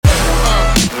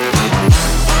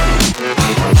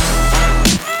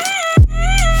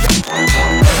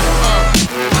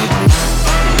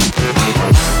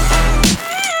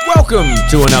Welcome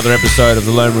to another episode of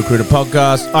the Lone Recruiter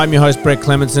Podcast. I'm your host, Brett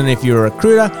Clemenson. If you're a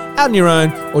recruiter out on your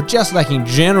own or just lacking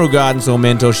general guidance or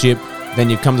mentorship, then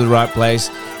you've come to the right place.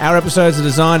 Our episodes are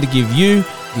designed to give you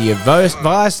the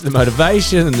advice, the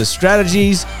motivation, and the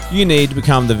strategies you need to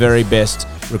become the very best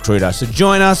recruiter. So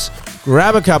join us,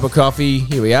 grab a cup of coffee,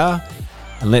 here we are,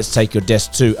 and let's take your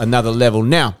desk to another level.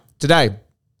 Now, today,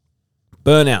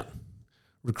 burnout.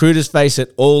 Recruiters face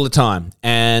it all the time,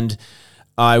 and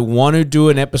I want to do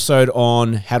an episode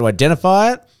on how to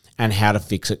identify it and how to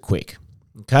fix it quick,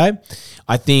 okay?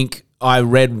 I think I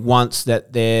read once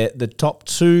that they're the top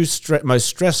two most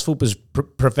stressful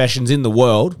professions in the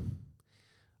world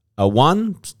are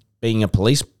one, being a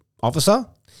police officer,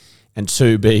 and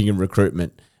two, being in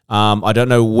recruitment. I don't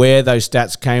know where those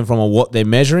stats came from or what they're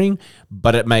measuring,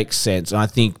 but it makes sense. And I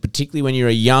think particularly when you're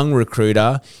a young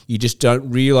recruiter, you just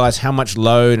don't realize how much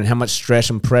load and how much stress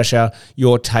and pressure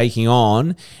you're taking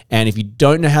on. And if you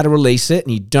don't know how to release it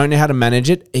and you don't know how to manage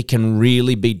it, it can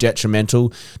really be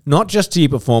detrimental, not just to your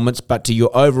performance, but to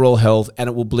your overall health, and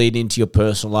it will bleed into your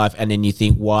personal life. And then you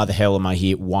think, why the hell am I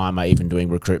here? Why am I even doing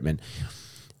recruitment?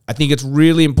 I think it's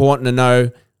really important to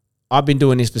know I've been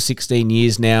doing this for 16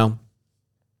 years now.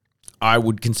 I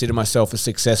would consider myself a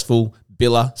successful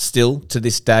biller still to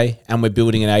this day, and we're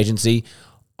building an agency.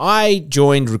 I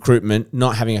joined recruitment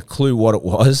not having a clue what it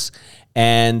was,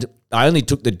 and I only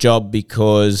took the job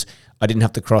because I didn't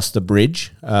have to cross the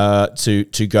bridge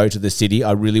to go to the city.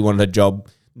 I really wanted a job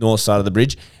north side of the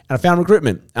bridge, and I found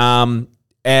recruitment. And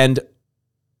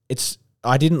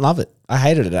I didn't love it. I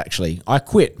hated it, actually. I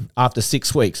quit after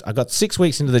 6 weeks. I got 6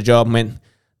 weeks into the job and went,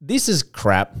 this is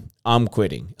crap. I'm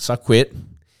quitting. So I quit.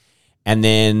 And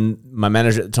then my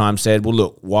manager at the time said, well,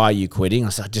 look, why are you quitting? I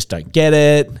said, I just don't get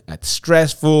it. It's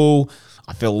stressful.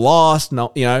 I feel lost.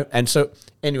 And so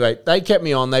anyway, they kept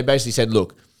me on. They basically said,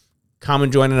 look, come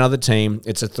and join another team.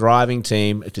 It's a thriving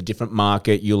team. It's a different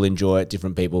market. You'll enjoy it,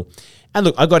 different people. And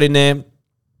look, I got in there.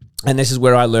 And this is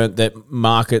where I learned that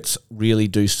markets really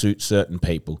do suit certain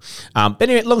people. But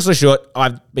anyway, long story short,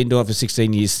 I've been doing it for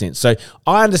 16 years since. So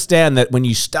I understand that when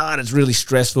you start, it's really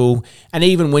stressful. And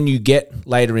even when you get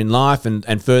later in life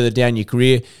and further down your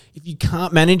career, if you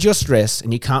can't manage your stress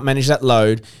and you can't manage that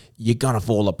load, you're going to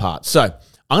fall apart. So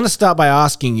I'm going to start by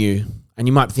asking you, and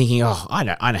you might be thinking, oh, I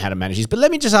know how to manage this. But let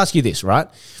me just ask you this, right?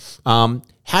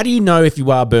 How do you know if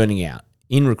you are burning out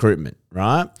in recruitment,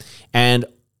 right? And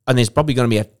there's probably going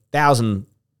to be 1,000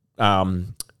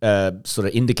 sort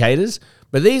of indicators,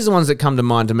 but these are the ones that come to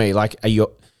mind to me. Like, are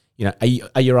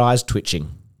your eyes twitching?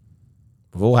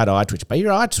 We've all had eye twitch, but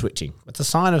your eyes twitching. It's a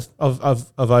sign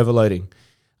of overloading.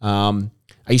 Are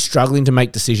you struggling to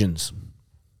make decisions?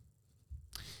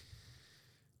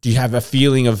 Do you have a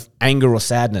feeling of anger or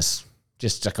sadness?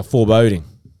 Just like a foreboding.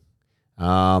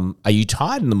 Are you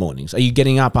tired in the mornings? Are you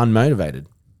getting up unmotivated?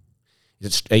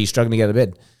 Are you struggling to get out of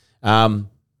bed?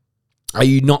 Are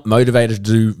you not motivated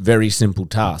to do very simple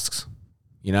tasks?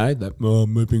 I'm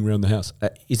moving around the house.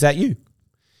 Is that you?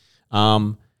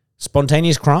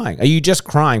 Spontaneous crying. Are you just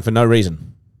crying for no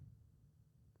reason?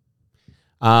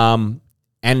 And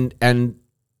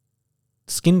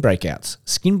skin breakouts.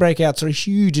 Skin breakouts are a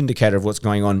huge indicator of what's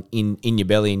going on in your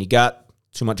belly and your gut.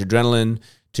 Too much adrenaline,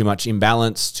 too much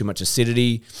imbalance, too much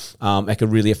acidity. That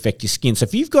could really affect your skin. So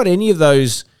if you've got any of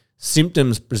those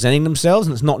symptoms presenting themselves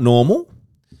and it's not normal,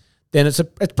 then it's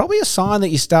probably a sign that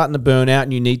you're starting to burn out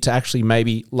and you need to actually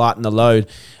maybe lighten the load.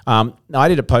 I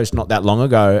did a post not that long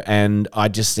ago, and I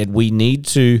just said we need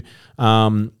to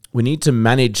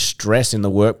manage stress in the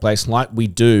workplace like we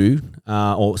do,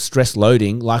 or stress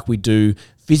loading like we do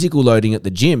physical loading at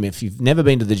the gym. If you've never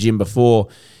been to the gym before,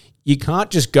 you can't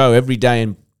just go every day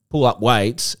and pull up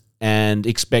weights and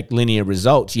expect linear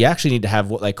results. You actually need to have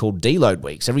what they call deload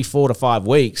weeks. Every 4 to 5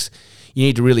 weeks, you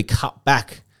need to really cut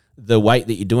back the weight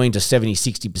that you're doing to 70,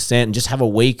 60% and just have a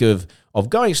week of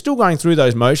still going through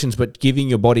those motions, but giving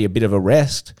your body a bit of a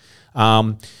rest.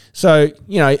 So,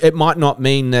 it might not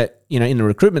mean that, in the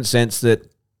recruitment sense that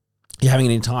you're having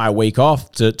an entire week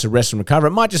off to rest and recover.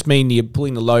 It might just mean you're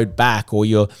pulling the load back, or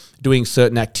you're doing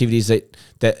certain activities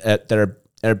that are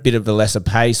a bit of a lesser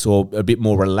pace or a bit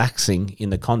more relaxing in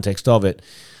the context of it.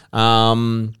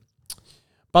 But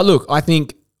look, I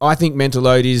think mental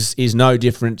load is no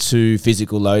different to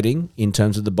physical loading in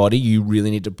terms of the body. You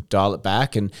really need to dial it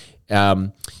back, and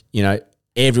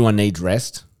everyone needs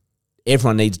rest,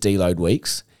 everyone needs deload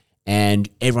weeks, and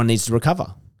everyone needs to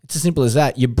recover. It's as simple as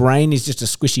that. Your brain is just a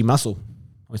squishy muscle.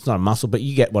 It's not a muscle, but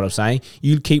you get what I'm saying.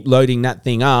 You keep loading that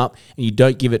thing up, and you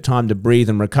don't give it time to breathe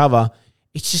and recover.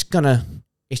 It's just gonna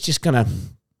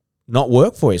not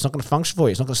work for you. It's not gonna function for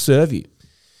you. It's not gonna serve you.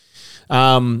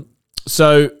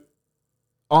 So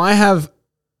I have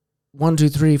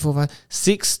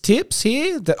 6 tips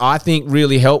here that I think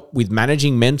really help with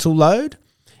managing mental load.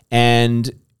 And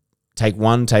take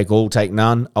one, take all, take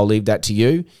none. I'll leave that to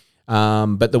you.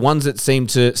 But the ones that seem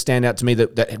to stand out to me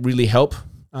that really help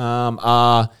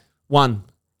are, 1,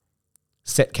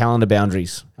 set calendar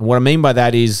boundaries. And what I mean by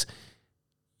that is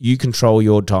you control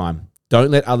your time.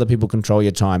 Don't let other people control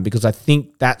your time, because I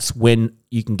think that's when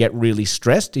you can get really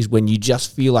stressed, is when you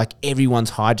just feel like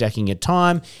everyone's hijacking your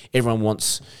time. Everyone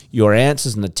wants your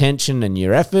answers and attention and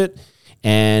your effort,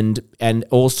 and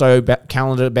also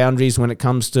calendar boundaries when it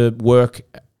comes to work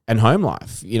and home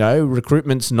life.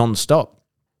 Recruitment's nonstop.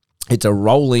 It's a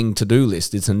rolling to-do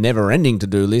list. It's a never-ending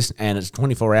to-do list, and it's a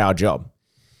 24-hour job.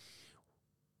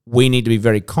 We need to be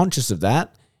very conscious of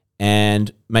that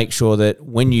and make sure that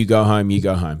when you go home, you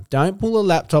go home. Don't pull a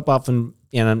laptop up and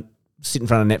sit in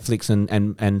front of Netflix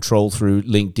and troll through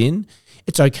LinkedIn.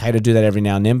 It's okay to do that every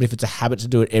now and then, but if it's a habit to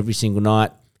do it every single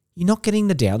night, you're not getting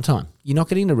the downtime. You're not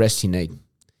getting the rest you need.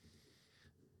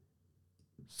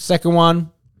 Second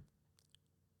one,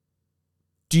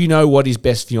 do you know what is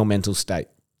best for your mental state?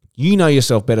 You know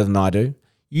yourself better than I do.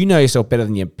 You know yourself better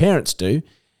than your parents do.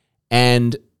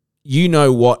 And you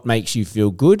know what makes you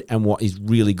feel good and what is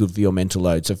really good for your mental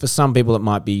load. So for some people, it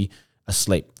might be a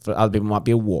sleep. For other people, it might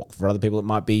be a walk. For other people, it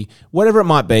might be whatever it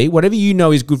might be. Whatever you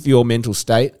know is good for your mental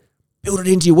state, build it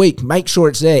into your week. Make sure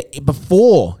it's there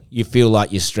before you feel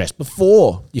like you're stressed,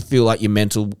 before you feel like your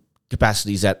mental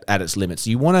capacity is at its limits.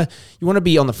 You want to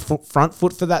be on the front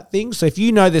foot for that thing. So if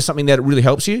you know there's something that really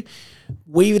helps you,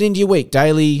 weave it into your week,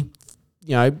 daily,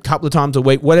 couple of times a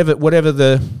week, whatever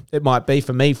it might be.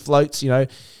 For me, floats,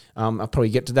 I'll probably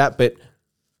get to that, but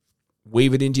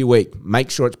weave it into your week.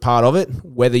 Make sure it's part of it.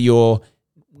 Whether you're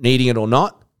needing it or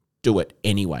not, do it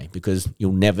anyway, because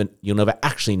you'll never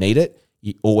actually need it.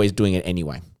 You're always doing it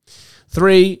anyway.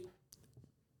 3,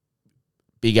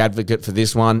 big advocate for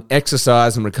this one.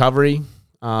 Exercise and recovery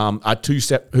are two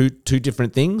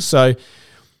different things. So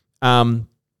a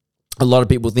lot of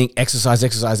people think exercise,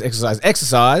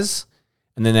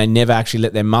 and then they never actually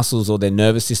let their muscles or their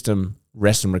nervous system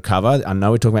rest and recover. I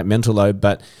know we're talking about mental load,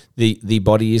 but the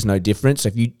body is no different. So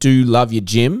if you do love your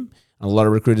gym, and a lot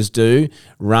of recruiters do,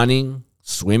 running,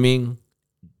 swimming,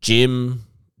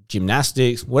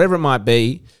 gymnastics, whatever it might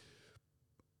be,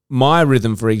 my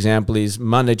rhythm, for example, is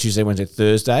Monday, Tuesday, Wednesday,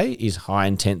 Thursday is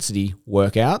high-intensity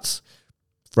workouts.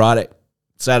 Friday,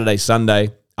 Saturday, Sunday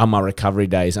are my recovery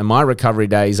days. And my recovery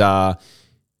days are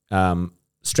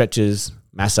stretches,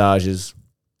 massages,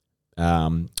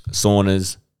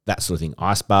 saunas, that sort of thing,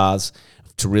 ice baths,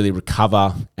 to really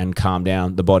recover and calm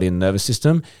down the body and nervous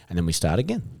system, and then we start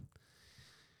again.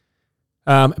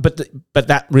 But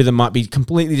that rhythm might be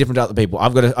completely different to other people.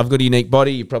 I've got a unique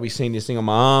body. You've probably seen this thing on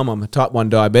my arm. I'm a type 1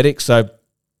 diabetic, so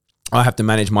I have to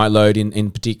manage my load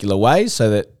in particular ways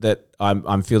so that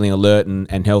I'm feeling alert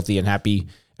and healthy and happy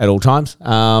at all times.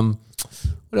 What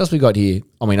else we got here?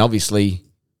 I mean, obviously,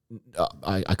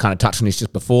 I kind of touched on this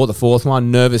just before. The 4th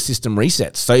one, nervous system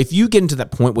resets. So if you get into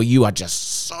that point where you are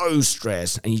just so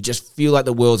stressed and you just feel like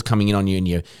the world's coming in on you and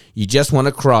you just want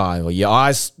to cry, or your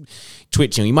eyes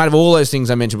twitching, you might have all those things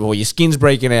I mentioned before. Your skin's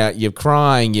breaking out, you're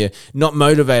crying, you're not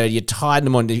motivated, you're tired in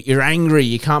the morning, you're angry,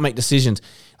 you can't make decisions.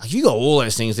 Like, you got all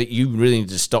those things that you really need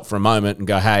to stop for a moment and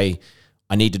go, hey,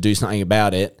 I need to do something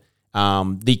about it.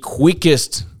 The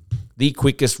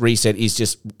quickest reset is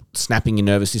just snapping your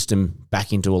nervous system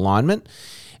back into alignment,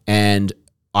 and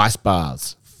ice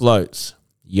baths, floats,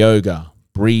 yoga,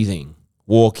 breathing,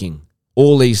 walking,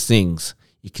 all these things.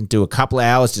 You can do a couple of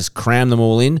hours, just cram them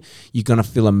all in. You're going to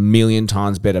feel a million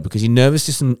times better, because your nervous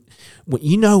system,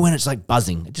 when it's like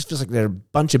buzzing, it just feels like there are a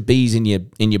bunch of bees in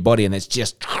your body, and it's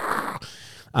just,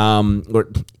 or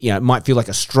it might feel like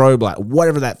a strobe light,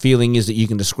 whatever that feeling is that you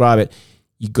can describe it.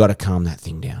 You got to calm that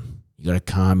thing down. You got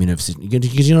to calm your nervous system,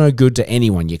 because you're no good to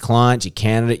anyone. Your client, your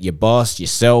candidate, your boss,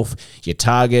 yourself, your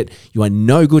target. You are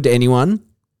no good to anyone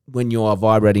when you are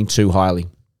vibrating too highly.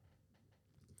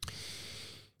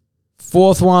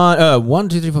 4th one,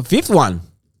 5th one,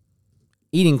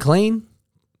 eating clean,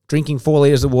 drinking 4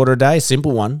 liters of water a day,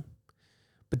 simple one.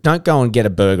 But don't go and get a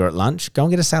burger at lunch. Go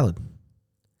and get a salad.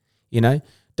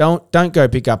 Don't go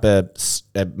pick up a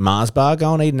Mars bar.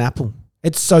 Go and eat an apple.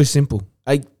 It's so simple.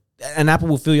 An apple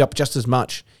will fill you up just as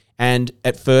much. And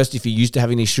at first, if you're used to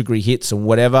having these sugary hits and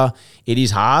whatever, it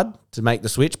is hard to make the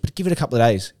switch, but give it a couple of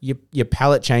days. Your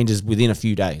palate changes within a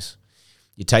few days.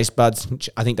 Your taste buds,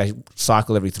 I think they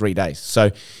cycle every 3 days.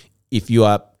 So if you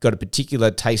are got a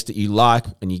particular taste that you like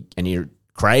and you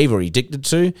crave or you're addicted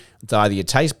to, it's either your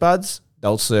taste buds,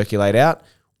 they'll circulate out,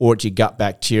 or it's your gut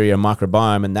bacteria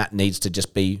microbiome, and that needs to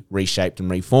just be reshaped and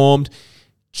reformed.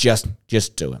 just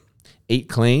do it. Eat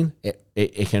clean.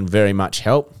 It can very much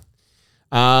help.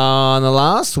 And the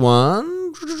last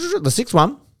one, the sixth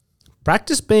one,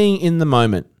 practice being in the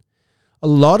moment. A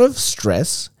lot of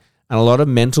stress and a lot of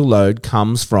mental load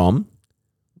comes from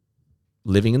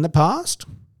living in the past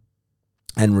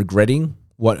and regretting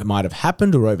what might have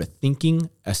happened or overthinking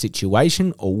a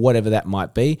situation or whatever that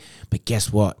might be. But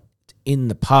guess what? It's in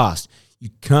the past. You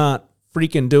can't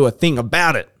freaking do a thing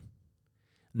about it.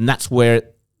 And that's where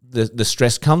the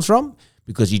stress comes from,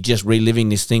 because you're just reliving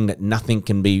this thing that nothing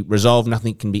can be resolved,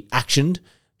 nothing can be actioned.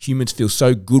 Humans feel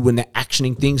so good when they're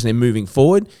actioning things and they're moving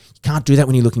forward. You can't do that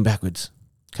when you're looking backwards,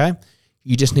 okay?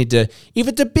 You just need to, if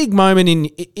it's a big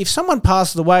moment, if someone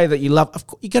passes away that you love, of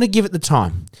course, you're going to give it the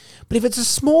time. But if it's a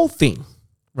small thing,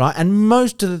 right, and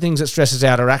most of the things that stress us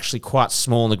out are actually quite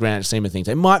small in the grand scheme of things.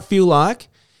 It might feel like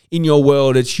in your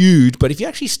world it's huge, but if you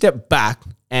actually step back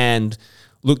and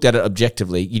looked at it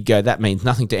objectively, you'd go, that means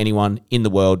nothing to anyone in the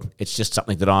world. It's just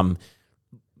something that I'm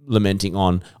lamenting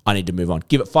on. I need to move on.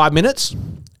 Give it 5 minutes.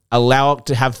 Allow it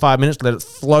to have 5 minutes. Let it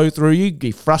flow through you. Be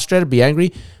frustrated. Be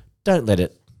angry. Don't let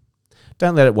it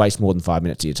waste more than 5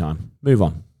 minutes of your time. Move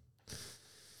on.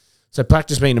 So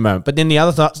practice being in the moment. But then the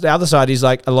other side is,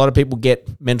 like, a lot of people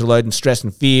get mental load and stress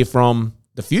and fear from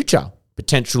the future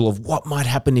potential of what might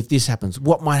happen if this happens.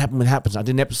 What might happen when it happens. I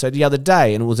did an episode the other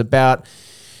day, and it was about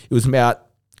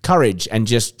courage and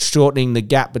just shortening the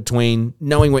gap between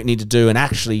knowing what you need to do and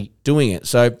actually doing it.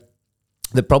 So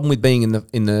the problem with being in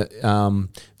the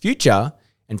future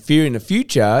and fear in the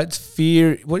future, it's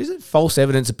fear. What is it? False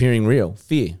evidence appearing real.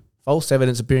 Fear. False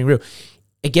evidence appearing real.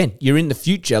 Again, you're in the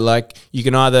future. Like, you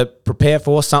can either prepare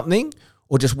for something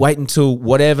or just wait until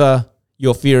whatever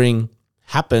you're fearing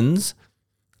happens.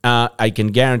 I can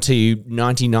guarantee you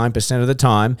 99% of the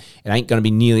time it ain't going to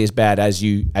be nearly as bad as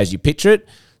you picture it.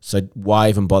 So why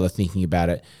even bother thinking about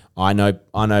it? I know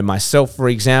myself, for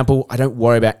example, I don't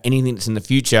worry about anything that's in the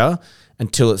future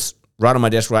until it's right on my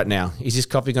desk right now. Is this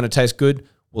coffee going to taste good?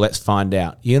 Well, let's find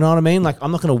out. You know what I mean? Like,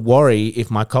 I'm not going to worry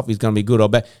if my coffee is going to be good or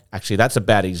bad. Actually, that's a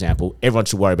bad example. Everyone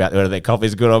should worry about whether their coffee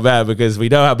is good or bad, because we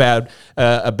know how bad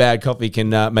a bad coffee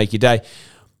can make your day.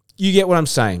 You get what I'm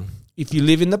saying? If you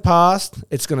live in the past,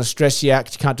 it's going to stress you out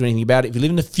because you can't do anything about it. If you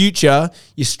live in the future,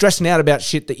 you're stressing out about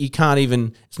shit that it's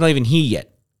not even here yet.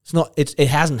 It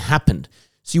hasn't happened.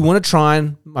 So you want to try,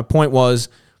 and my point was,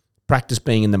 practice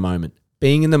being in the moment.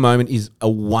 Being in the moment is a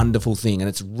wonderful thing, and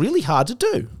it's really hard to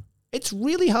do. It's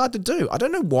really hard to do. I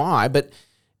don't know why, but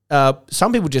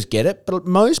some people just get it, but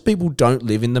most people don't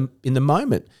live in the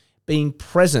moment. Being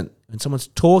present when someone's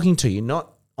talking to you,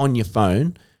 not on your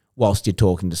phone whilst you're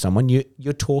talking to someone,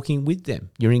 you're talking with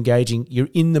them. You're engaging. You're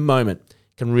in the moment.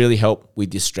 Can really help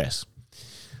with your stress.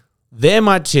 They're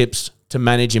my tips to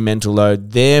manage your mental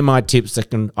load. They're my tips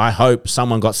that I hope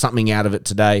someone got something out of it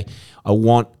today. I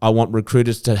want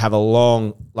recruiters to have a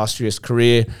long, illustrious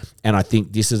career, and I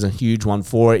think this is a huge one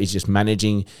for it, is just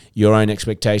managing your own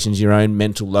expectations, your own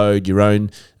mental load, your own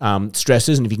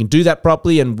stresses. And if you can do that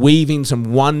properly and weave in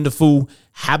some wonderful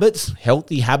habits,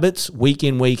 healthy habits, week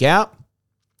in, week out,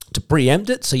 to preempt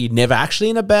it so you're never actually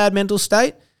in a bad mental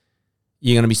state,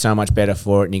 you're going to be so much better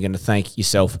for it, and you're going to thank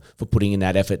yourself for putting in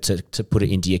that effort to put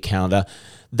it into your calendar.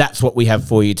 That's what we have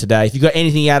for you today. If you got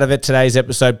anything out of it, today's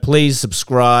episode, please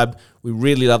subscribe. We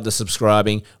really love the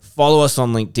subscribing. Follow us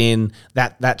on LinkedIn.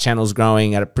 That channel's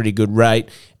growing at a pretty good rate,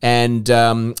 and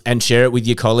share it with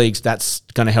your colleagues. That's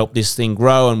going to help this thing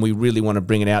grow, and we really want to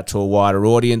bring it out to a wider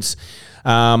audience.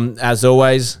 As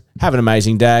always, have an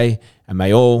amazing day, and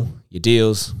may all your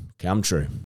deals come true.